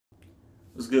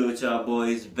What's good with y'all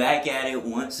boys? Back at it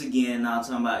once again. Now I'm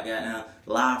talking about goddamn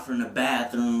live from the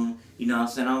bathroom. You know what I'm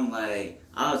saying? I'm like,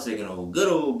 I was taking a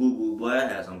good old boo-boo, boy. I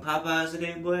had some Popeyes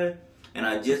today, boy. And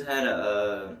I just had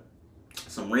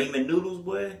some ramen noodles,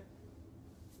 boy.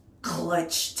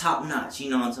 Clutch, top notch, you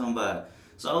know what I'm talking about.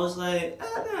 So I was like,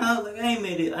 I ain't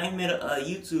made a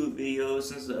YouTube video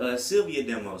since the Sylvia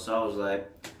demo. So I was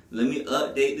like, let me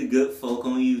update the good folk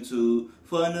on YouTube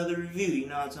for another review, you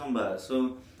know what I'm talking about.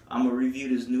 So I'm gonna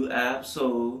review this new app.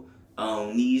 So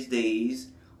these days,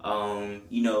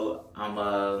 you know, I'm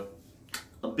a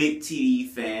big TDE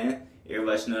fan.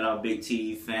 Everybody should know that I'm a big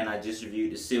TDE fan. I just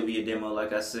reviewed the Sylvia demo,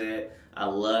 like I said. I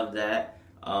love that.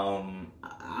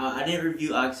 I didn't review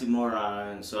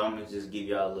Oxymoron, so I'm gonna just give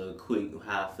y'all a little quick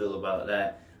how I feel about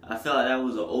that. I felt like that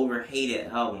was an overhated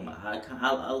album. I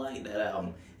like that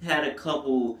album. It had a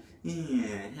couple,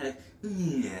 had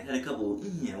a couple,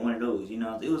 one of those, you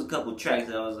know. It was a couple tracks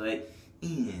that I was like,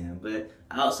 but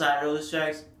outside of those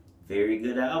tracks, very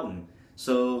good album.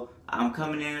 So I'm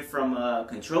coming in from a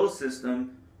Control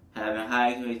System, having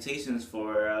high expectations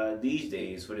for these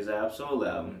days for this Absol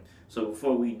album. So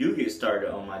before we do get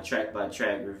started on my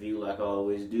track-by-track review like I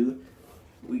always do,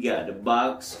 we got the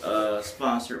box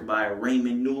sponsored by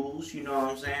Ramen Noodles, you know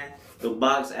what I'm saying? The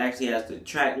box actually has the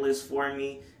track list for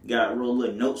me. Got real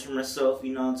little notes for myself,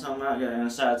 you know what I'm talking about? Got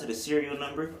inside to the serial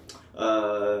number,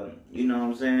 you know what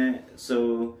I'm saying?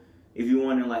 So if you're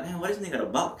wondering like, man, why this nigga got a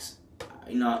box?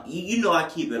 You know I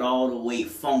keep it all the way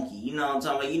funky. You know what I'm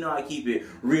talking about? You know I keep it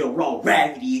real raw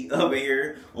raggedy over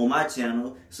here on my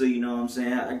channel. So you know what I'm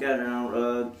saying? I got it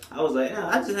on, I was like,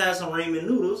 I just had some ramen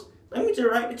noodles. Let me just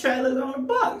write the track list on the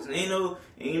box. And ain't no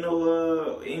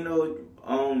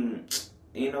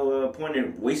point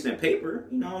in wasting paper.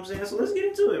 You know what I'm saying? So let's get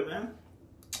into it, man.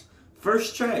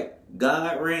 First track,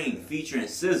 God Rain featuring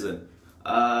SZA.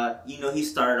 You know, he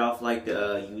started off like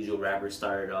the usual rappers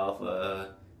started off,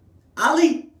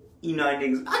 Ali, you know,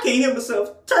 niggas, I can't hear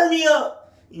myself. Turn me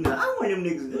up. You know, I want them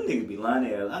niggas be lying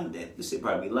there. This shit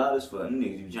probably be loud as fuck. Them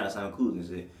niggas be trying to sound cool and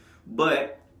shit.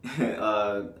 But,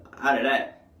 out of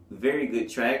that, very good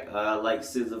track. I like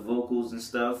SZA vocals and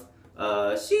stuff.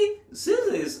 SZA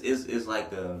is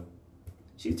like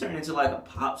she turned into like a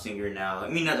pop singer now. I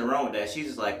mean, nothing wrong with that.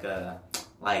 She's just like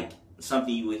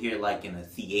something you would hear like in a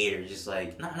theater. Just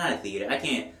like, not a theater. I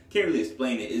can't really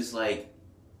explain it. It's like,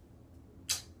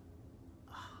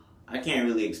 I can't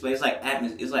really explain. It's like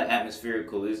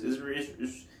atmospherical.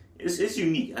 It's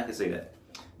unique. I can say that.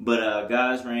 But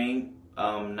God's Rain,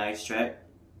 nice track.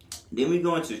 Then we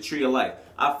go into Tree of Life.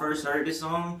 I first heard this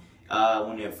song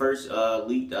when it first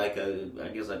leaked, like I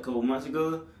guess like a couple months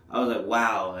ago. I was like,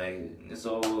 wow. Like,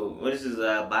 so what is this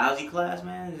biology class,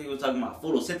 man? He was talking about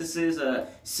photosynthesis,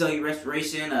 cellular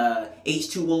respiration,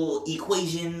 H2O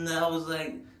equation. I was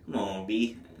like, come on,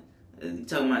 B.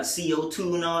 Talking about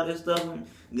CO2 and all this stuff.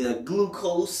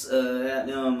 Glucose,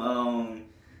 nigga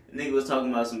was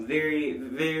talking about some very,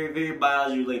 very, very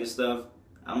biology related stuff.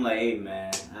 I'm like, hey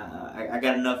man, I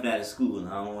got enough of that in school.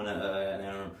 I don't want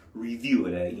to review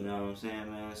of that. You know what I'm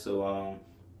saying, man? So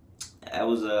it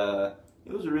was a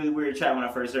really weird track when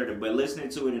I first heard it, but listening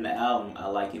to it in the album, I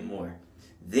like it more.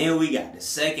 Then we got the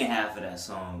second half of that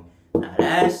song. Now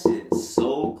that shit's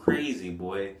so crazy,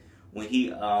 boy. When he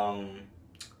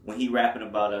rapping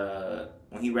about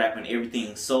when he rapping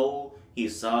everything soul, he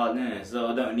saw then so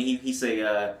and he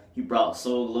say he brought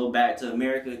Soul Glow back to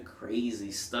America.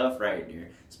 Crazy stuff right there.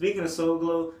 Speaking of Soul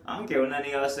Glow, I don't care what none of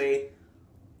y'all say.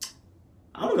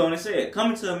 I'm going to say it.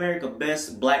 Coming to America,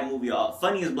 best black movie,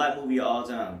 funniest black movie of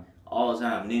all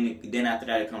time. Then after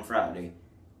that, it come Friday.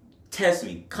 Test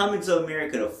me. Coming to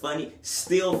America,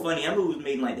 still funny. That movie was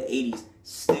made in like the 80s.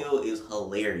 Still is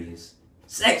hilarious.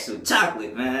 Sexual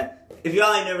Chocolate, man. If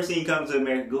y'all ain't never seen Coming to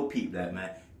America, go peep that, man.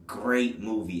 Great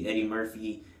movie. Eddie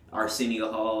Murphy, Arsenio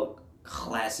Hall,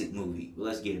 classic movie. But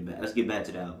let's get it back. Let's get back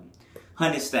to the album.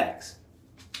 100 Stacks.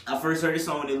 I first heard this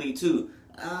song with Elite too.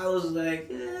 I was like,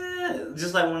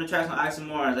 just like one of the tracks on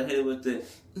Oxymorons, I hit it with the,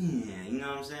 you know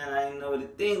what I'm saying? I didn't know what to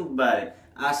think about it.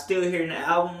 I still hearing the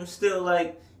album, still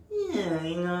like, you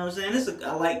know what I'm saying?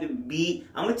 I like the beat.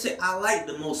 I like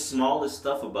the most smallest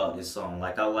stuff about this song.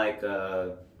 Like I like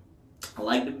the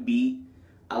beat.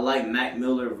 I like Mac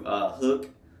Miller hook.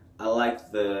 I like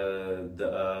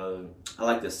the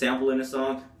sample in the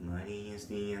song. Money is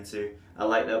the answer. I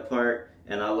like that part.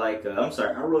 And I like I'm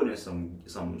sorry, I wrote in some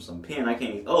pen. I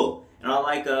can't. Oh, and I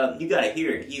like you gotta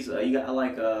hear it. I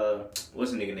like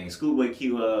what's the nigga name? Schoolboy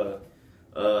Q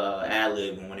ad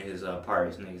lib in one of his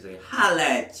parts. And they say, "Holla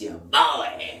at your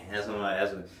boy." That's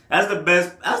the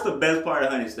best part of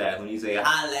 100 Stacks when you say,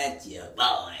 "Holla at your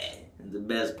boy." It's the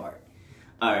best part.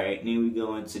 Alright, then we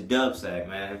go into Dubsack,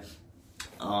 man.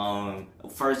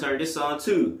 First heard this song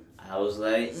too. I was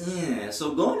like,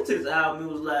 So going into this album,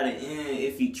 it was a lot of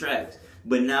iffy tracks.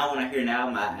 But now when I hear an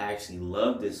album, I actually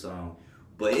love this song.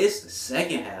 But it's the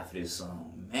second half of this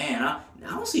song. Man, I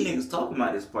don't see niggas talking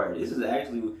about this part. This is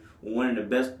actually one of the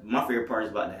best, my favorite parts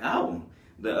about the album.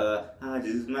 I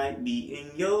just might be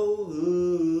in your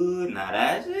hood. Nah,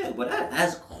 that's it. But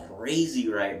that's crazy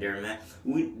right there, man.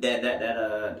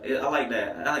 I like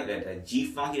that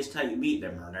G-funkish type beat.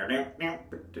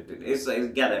 It's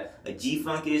got a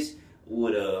G-funkish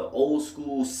with a old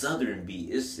school southern beat.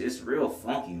 It's real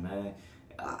funky, man.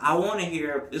 I want to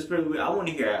hear. It's pretty weird. I want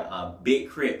to hear a Big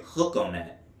Crit hook on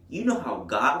that. You know how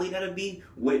godly that'll be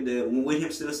with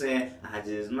him still saying, "I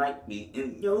just might be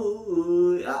in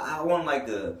your." I want like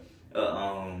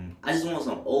I just want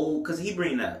some old, cause he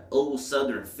bring that old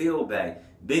southern feel back.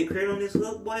 Big Crit on this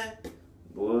hook, boy,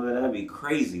 that'd be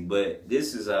crazy. But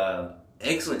this is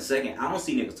excellent second. I don't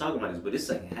see niggas talking about this, but this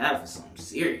second half is something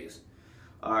serious.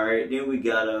 All right, then we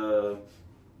got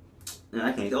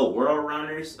World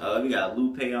Runners. We got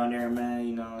Lupe on there, man.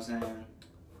 You know what I'm saying?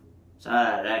 Shout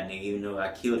out to that nigga, even though I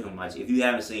killed him. If you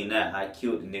haven't seen that, I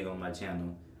killed the nigga on my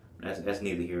channel. That's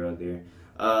neither here nor there.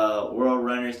 World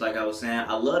Runners, like I was saying,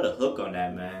 I love the hook on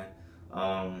that, man.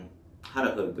 How the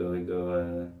hook go? It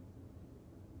go.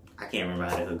 I can't remember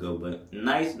how the hook go, but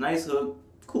nice hook,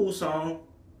 cool song.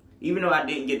 Even though I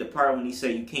didn't get the part when he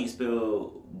said you can't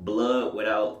spell blood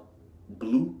without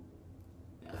blue.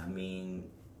 I mean,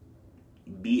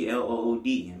 BLOOD.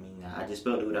 I mean, I just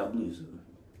spelled it without blue, so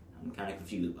I'm kind of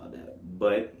confused about that.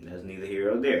 But that's neither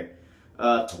here nor there.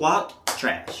 Twat,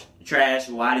 trash.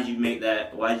 Why did you make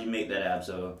that? Why did you make that app?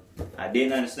 So I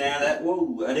didn't understand that.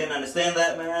 Whoa, I didn't understand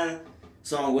that, man.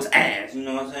 Song was ass. You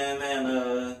know what I'm saying,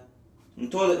 man? Some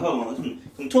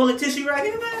toilet tissue right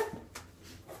here, man.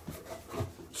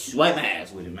 Just wipe my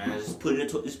ass with it, man. Just put it in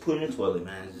the toilet,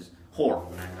 man. It's just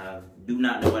horrible, man. I do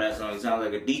not know what that song sounds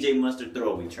like. A DJ Mustard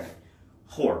throwaway track.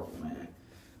 Horrible, man.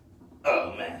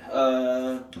 Oh man.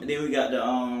 Then we got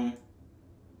the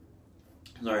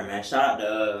sorry, man. Shout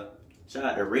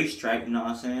out to Racetrack. You know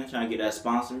what I'm saying? Trying to get that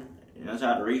sponsor. You know,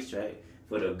 shout out to Racetrack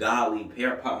for the godly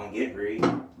pear pop and get ready.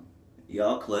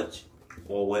 Y'all clutch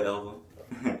or whatever.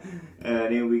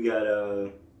 Then we got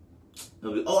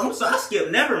I'm sorry, I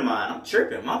skipped Nevermind. I'm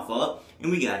tripping, my fault.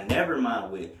 And we got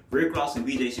Nevermind with Rick Ross and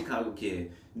BJ Chicago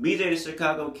Kid. BJ the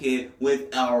Chicago Kid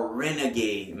with our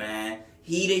Renegade, man.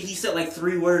 He said like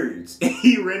 3 words.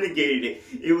 He renegaded it.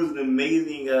 It was an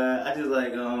amazing. I just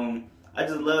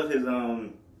love his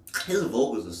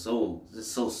vocals are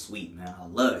so sweet, man. I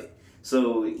love it.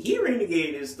 So he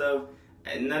renegaded his stuff.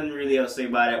 And nothing really else to say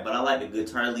about it, but I like the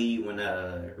guitar lead when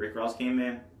Rick Ross came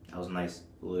in. That was a nice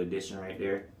little addition right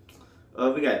there.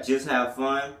 We got Just Have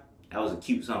Fun. That was a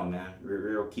cute song, man.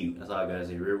 Real cute. That's all I gotta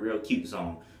say. Real cute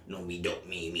song. You know, me dope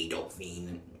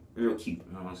fiend. Real cute.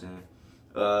 You know what I'm saying?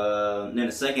 Then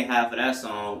the second half of that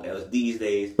song, it was These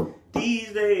Days.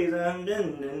 These days,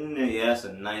 yeah, that's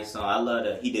a nice song. I love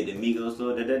that. He did the Migos flow.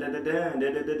 I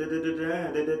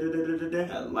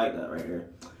like that right there.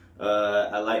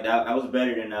 I like that. I was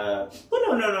better than well,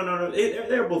 no.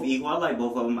 They're both equal. I like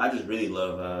both of them. I just really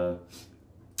love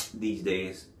These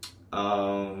Days.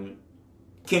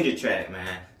 Kendrick track,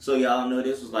 man. So y'all know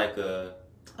this was like a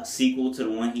sequel to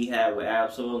the one he had with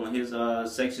Absol on his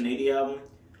Section 80 album.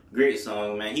 Great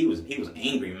song, man. He was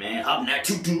angry, man. I'm not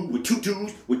tutu with two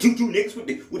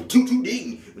niggas with tutu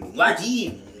dick, YG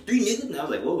and 3 niggas. And I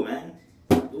was like, whoa, man.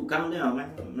 Whoa, calm down,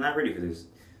 man. I'm not ready for this.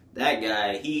 That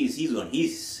guy, he's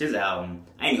his album.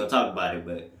 I ain't gonna talk about it,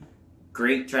 but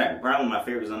great track. Probably one of my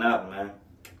favorites on the album, man.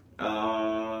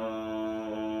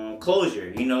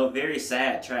 Closure, you know, very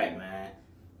sad track, man.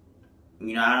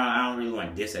 You know, I don't really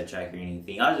want to diss that track or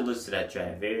anything. I'll just listen to that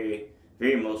track. Very,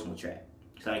 very emotional track.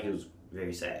 It's like it was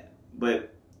very sad.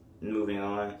 But moving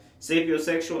on,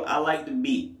 Sapiosexual. I like the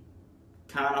beat.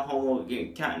 Kind of homo,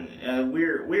 kind of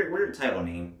weird title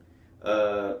name.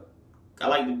 I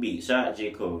like the beat. Shout out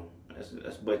J. Cole. That's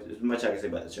as much I can say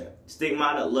about the track.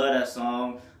 Stigmata, love that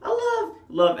song. I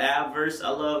love Ab verse. I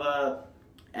love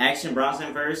Action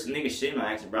Bronson verse. Nigga shit on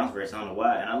Action Bronson verse. I don't know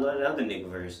why. And I love the other nigga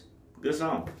verse. Good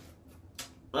song.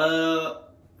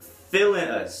 Feeling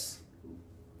Us.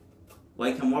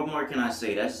 What more can I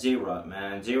say? That's J-Rock,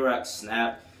 man. J-Rock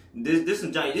snap. This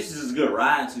is good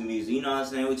riding to music. You know what I'm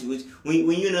saying?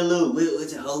 When you in a little whip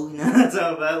with your hoe, you know what I'm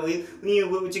talking about? When you in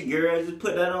a whip with your girl, just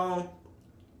put that on.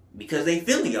 Because they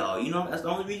feeling y'all, you know? That's the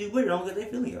only reason you put it on, because they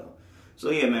feeling y'all. So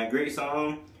yeah, man, great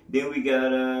song. Then we got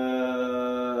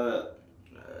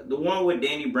the one with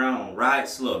Danny Brown, Ride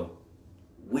Slow.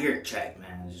 Weird track,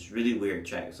 man. Just really weird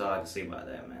track. That's all I can say about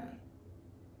that, man.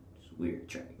 Just weird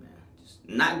track, man. Just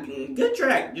not good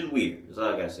track, just weird. That's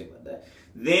all I gotta say about that.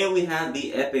 Then we have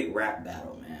the epic rap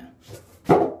battle, man.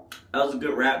 That was a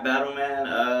good rap battle, man.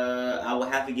 I would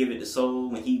have to give it to Soul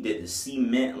when he did the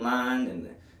cement line and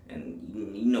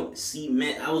you know,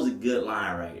 cement. That was a good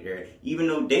line right there. Even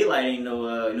though Daylight ain't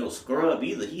no scrub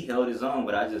either, he held his own.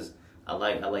 But I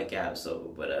like Gab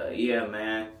Soul. But yeah,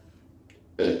 man.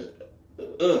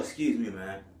 Excuse me,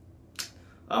 man.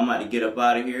 I'm about to get up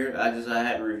out of here. I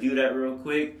had to review that real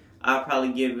quick. I'll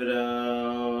probably give it a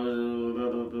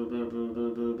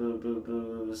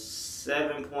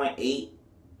 7.8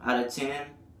 out of 10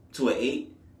 to an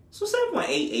 8. So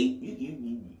 7.88.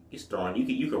 You throwing.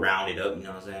 You can round it up. You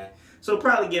know what I'm saying? So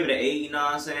probably give it an 8. You know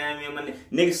what I'm saying? I mean, my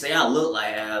niggas say I look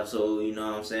like Ab, so you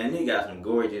know what I'm saying. Nigga got some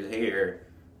gorgeous hair.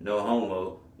 No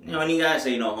homo. You know, nigga gotta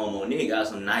say no homo. Nigga got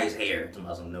some nice hair. Talking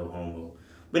about some no homo.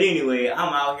 But anyway,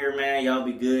 I'm out here, man. Y'all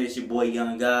be good. It's your boy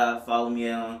Young God. Follow me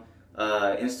on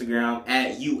Instagram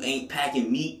at You Ain't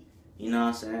Packing Meat. You know what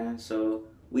I'm saying? So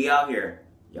we out here.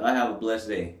 Y'all have a blessed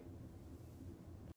day.